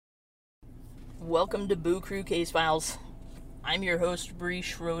Welcome to Boo Crew Case Files. I'm your host, Bree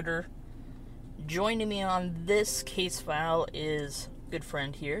Schroeder. Joining me on this case file is a good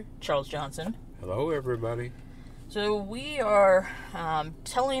friend here, Charles Johnson. Hello, everybody. So we are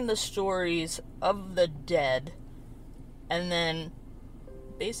telling the stories of the dead and then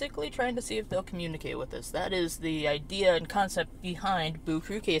basically trying to see if they'll communicate with us. That is the idea and concept behind Boo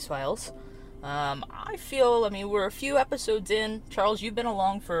Crew Case Files. We're a few episodes in. Charles, you've been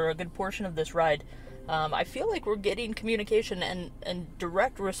along for a good portion of this ride. I feel like we're getting communication and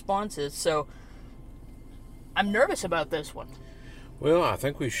direct responses, so I'm nervous about this one. Well, I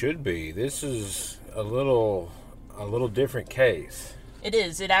think we should be. This is a little different case. It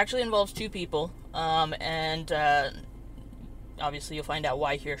is. It actually involves two people, and obviously you'll find out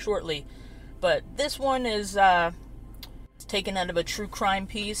why here shortly. But this one is taken out of a true crime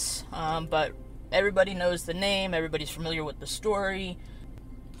piece, but everybody knows the name, everybody's familiar with the story.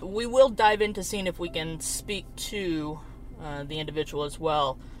 We will dive into seeing if we can speak to the individual as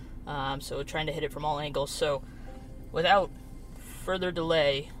well, so trying to hit it from all angles. So without further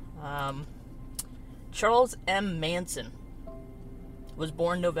delay, Charles M. Manson was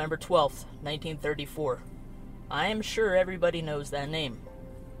born November 12th, 1934. I am sure everybody knows that name.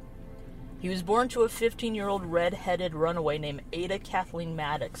 He was born to a 15-year-old red-headed runaway named Ada Kathleen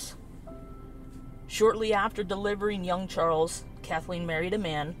Maddox. Shortly after delivering young Charles, Kathleen married a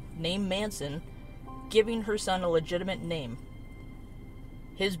man named Manson, giving her son a legitimate name.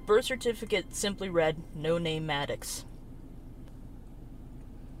 His birth certificate simply read, "No name Maddox."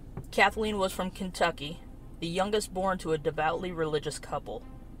 Kathleen was from Kentucky, the youngest born to a devoutly religious couple.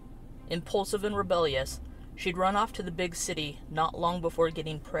 Impulsive and rebellious, she'd run off to the big city not long before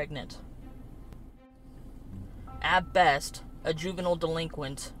getting pregnant. At best, a juvenile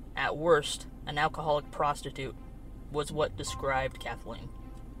delinquent, at worst, an alcoholic prostitute, was what described Kathleen.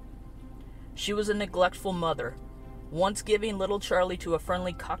 She was a neglectful mother, once giving little Charlie to a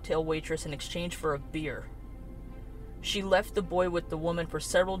friendly cocktail waitress in exchange for a beer. She left the boy with the woman for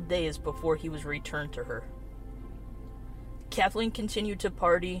several days before he was returned to her. Kathleen continued to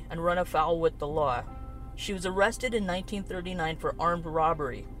party and run afoul with the law. She was arrested in 1939 for armed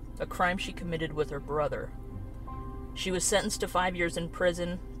robbery, a crime she committed with her brother. She was sentenced to 5 years in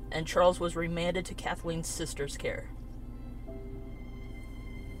prison, and Charles was remanded to Kathleen's sister's care.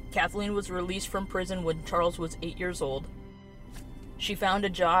 Kathleen was released from prison when Charles was 8 years old. She found a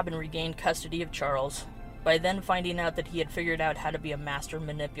job and regained custody of Charles, by then finding out that he had figured out how to be a master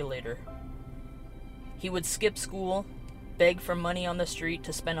manipulator. He would skip school, beg for money on the street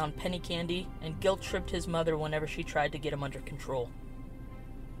to spend on penny candy, and guilt-tripped his mother whenever she tried to get him under control.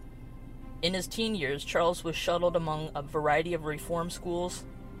 In his teen years, Charles was shuttled among a variety of reform schools,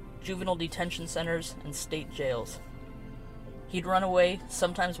 juvenile detention centers, and state jails. He'd run away,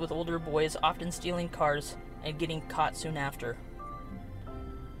 sometimes with older boys, often stealing cars, and getting caught soon after.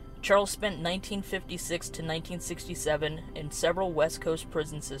 Charles spent 1956 to 1967 in several West Coast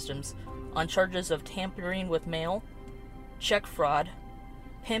prison systems on charges of tampering with mail, check fraud,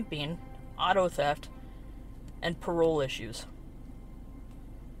 pimping, auto theft, and parole issues.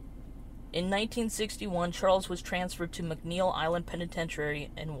 In 1961, Charles was transferred to McNeil Island Penitentiary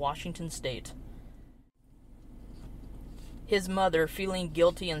in Washington State. His mother, feeling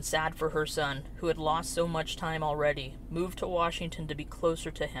guilty and sad for her son, who had lost so much time already, moved to Washington to be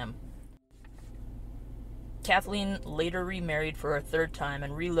closer to him. Kathleen later remarried for a third time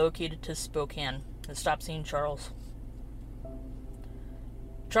and relocated to Spokane and stopped seeing Charles.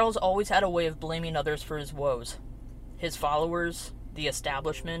 Charles always had a way of blaming others for his woes. His followers, the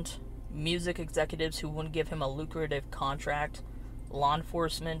establishment, music executives who wouldn't give him a lucrative contract, law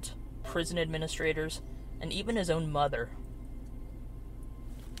enforcement, prison administrators, and even his own mother.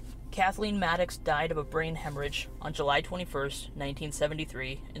 Kathleen Maddox died of a brain hemorrhage on July 21st,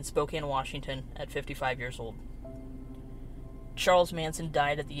 1973, in Spokane, Washington, at 55 years old. Charles Manson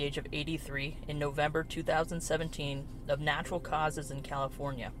died at the age of 83 in November 2017 of natural causes in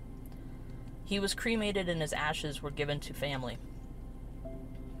California. He was cremated and his ashes were given to family.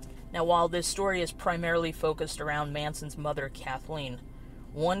 Now, while this story is primarily focused around Manson's mother, Kathleen,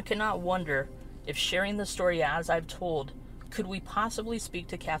 one cannot wonder if sharing the story as I've told, could we possibly speak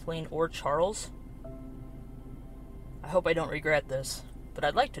to Kathleen or Charles? I hope I don't regret this, but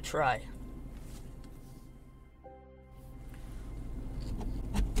I'd like to try.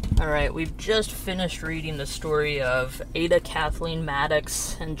 Alright, we've just finished reading the story of Ada Kathleen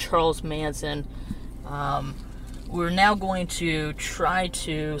Maddox and Charles Manson. We're now going to try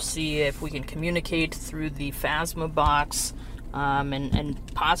to see if we can communicate through the Phasma box and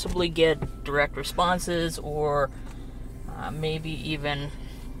possibly get direct responses or maybe even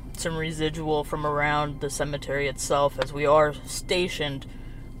some residual from around the cemetery itself, as we are stationed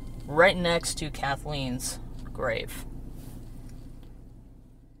right next to Kathleen's grave.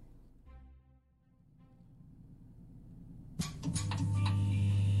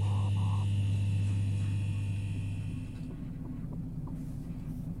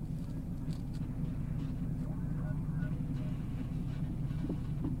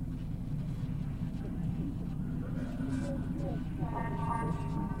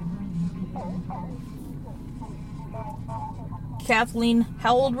 Kathleen,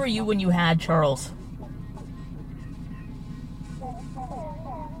 how old were you when you had Charles?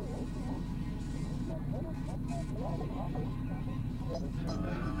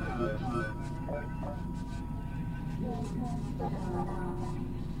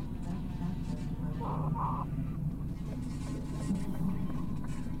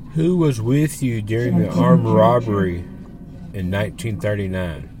 Who was with you during the armed robbery in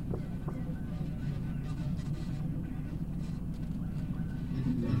 1939?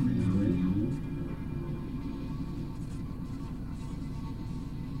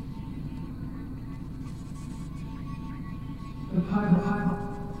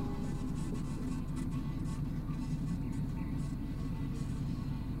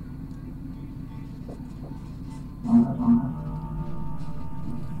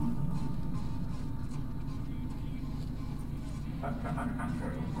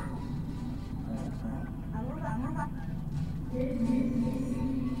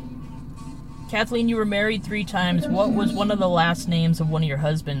 Kathleen, you were married 3 times. What was one of the last names of one of your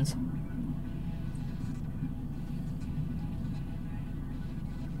husbands?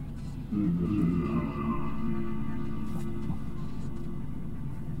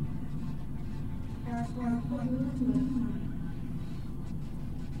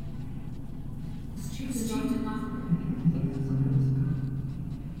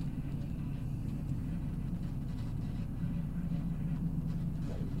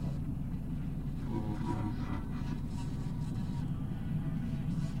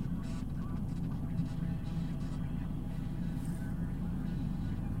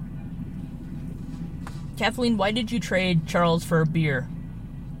 Kathleen, why did you trade Charles for a beer?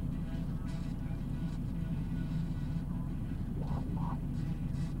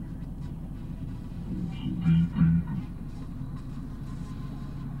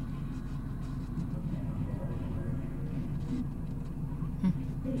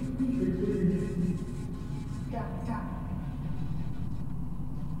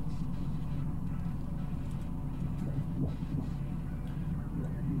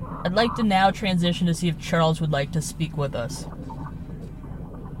 I'd like to now transition to see if Charles would like to speak with us.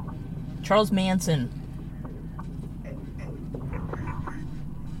 Charles Manson.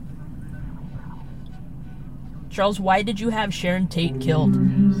 Charles, why did you have Sharon Tate killed?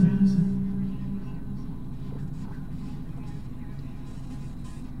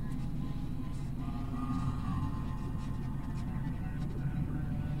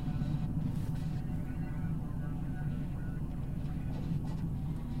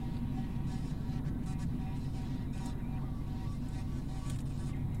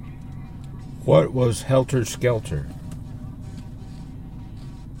 What was Helter Skelter?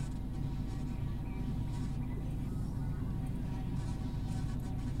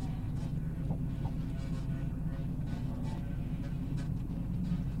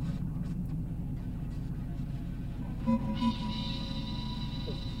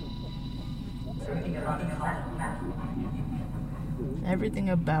 Everything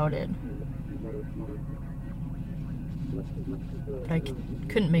about it. But I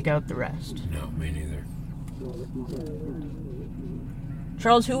couldn't make out the rest. No, me neither.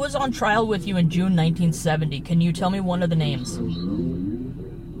 Charles, who was on trial with you in June 1970? Can you tell me one of the names?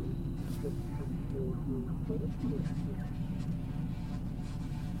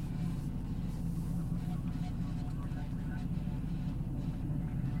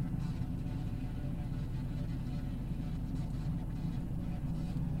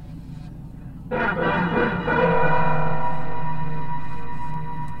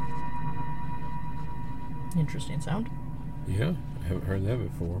 Interesting sound. Yeah, I haven't heard that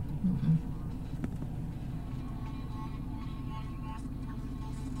before.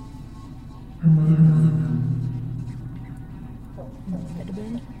 Mm-mm. Might have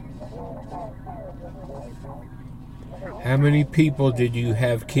been. How many people did you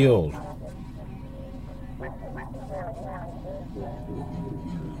have killed?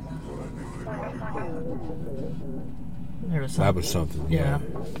 There was something. That was something, yeah.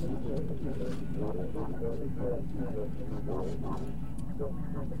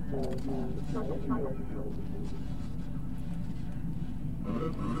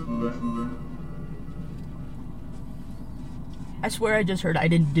 I swear I just heard I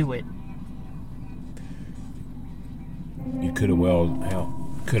didn't do it. You could have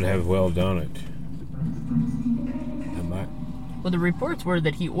well done it. Well, the reports were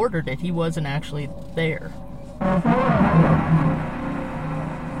that he ordered it. He wasn't actually there.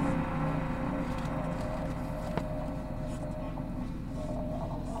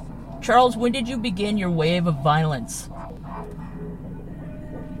 Charles, when did you begin your wave of violence?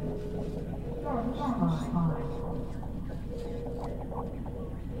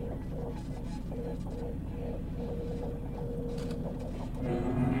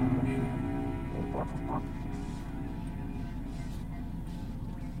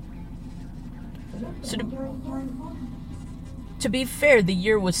 So to be fair, the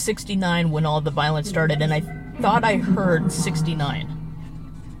year was 69 when all the violence started, and I thought I heard 69.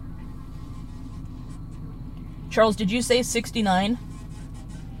 Charles, did you say 69?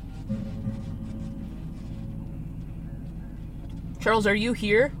 Charles, are you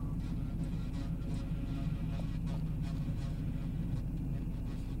here?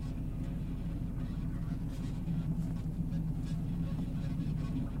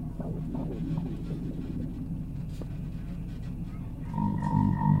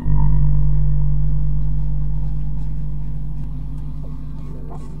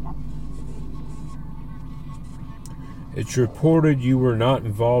 It's reported you were not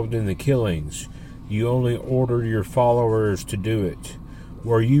involved in the killings. You only ordered your followers to do it.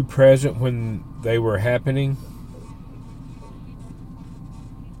 Were you present when they were happening?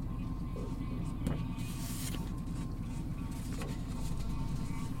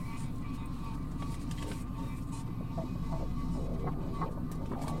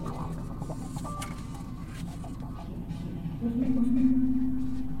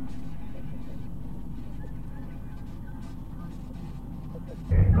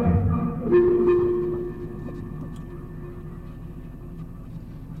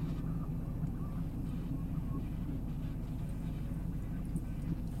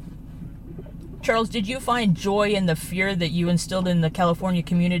 Charles, did you find joy in the fear that you instilled in the California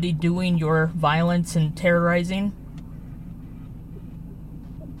community doing your violence and terrorizing?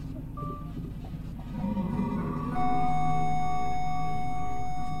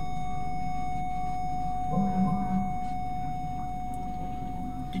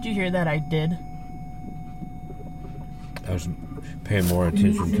 Did you hear that? I did. I was paying more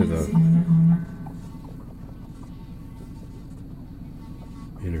attention to the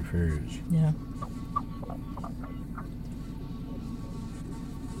interference. Yeah.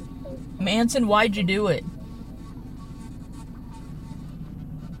 Manson, why'd you do it?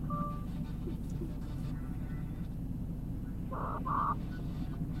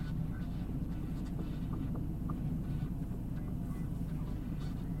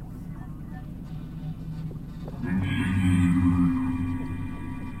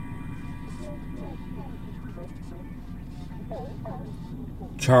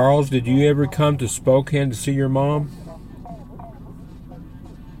 Charles, did you ever come to Spokane to see your mom?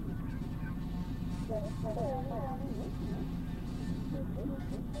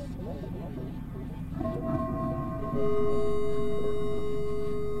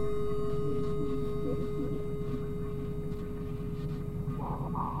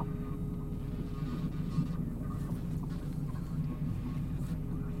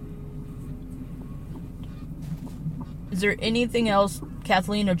 Is there anything else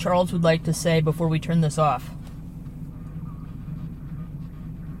Kathleen or Charles would like to say before we turn this off?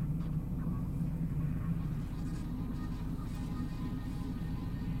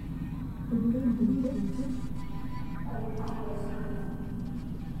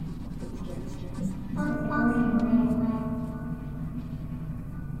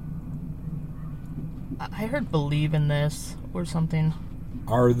 I heard believe in this or something.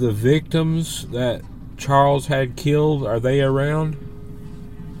 Are the victims that Charles had killed, are they around?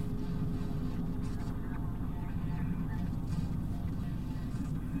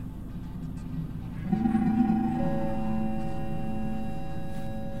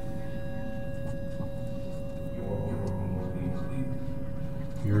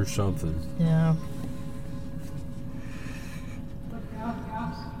 You're something. Yeah.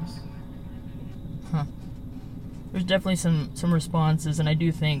 Huh. There's definitely some responses, and I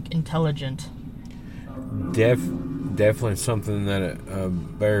do think intelligent. Definitely something that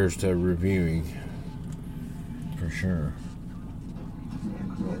bears to reviewing, for sure.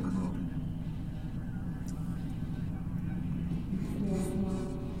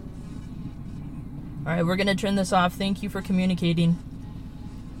 All right, we're going to turn this off. Thank you for communicating.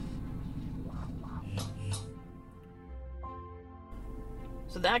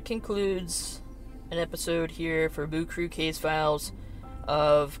 So that that concludes an episode here for Boo Crew Case Files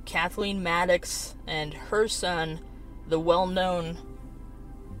of Kathleen Maddox and her son, the well-known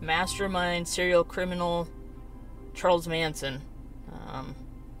mastermind serial criminal Charles Manson.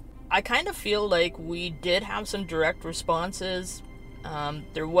 I kind of feel like we did have some direct responses.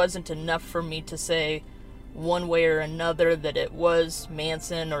 There wasn't enough for me to say one way or another that it was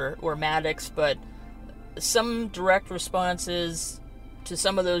Manson or Maddox, but some direct responses to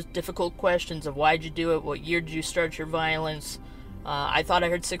some of those difficult questions of why'd you do it, what year did you start your violence. I thought I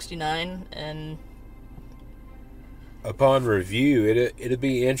heard 69, and upon review, it'd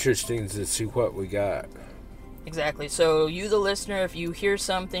be interesting to see what we got. Exactly. So you, the listener, if you hear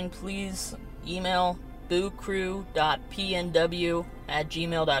something, please email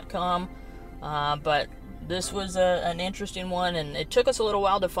boocrew.pnw@gmail.com. But this was an interesting one, and it took us a little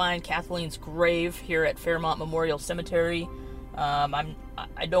while to find Kathleen's grave here at Fairmont Memorial Cemetery.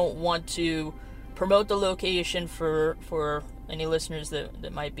 I don't want to promote the location for any listeners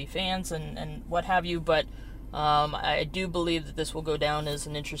that might be fans and what have you, but I do believe that this will go down as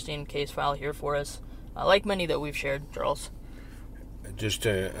an interesting case file here for us. Like many that we've shared, Charles. Just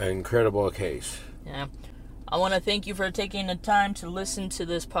an incredible case. Yeah. I want to thank you for taking the time to listen to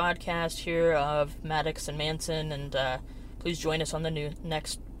this podcast here of Maddox and Manson, and please join us on the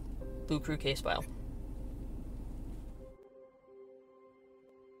next Boo Crew Case File.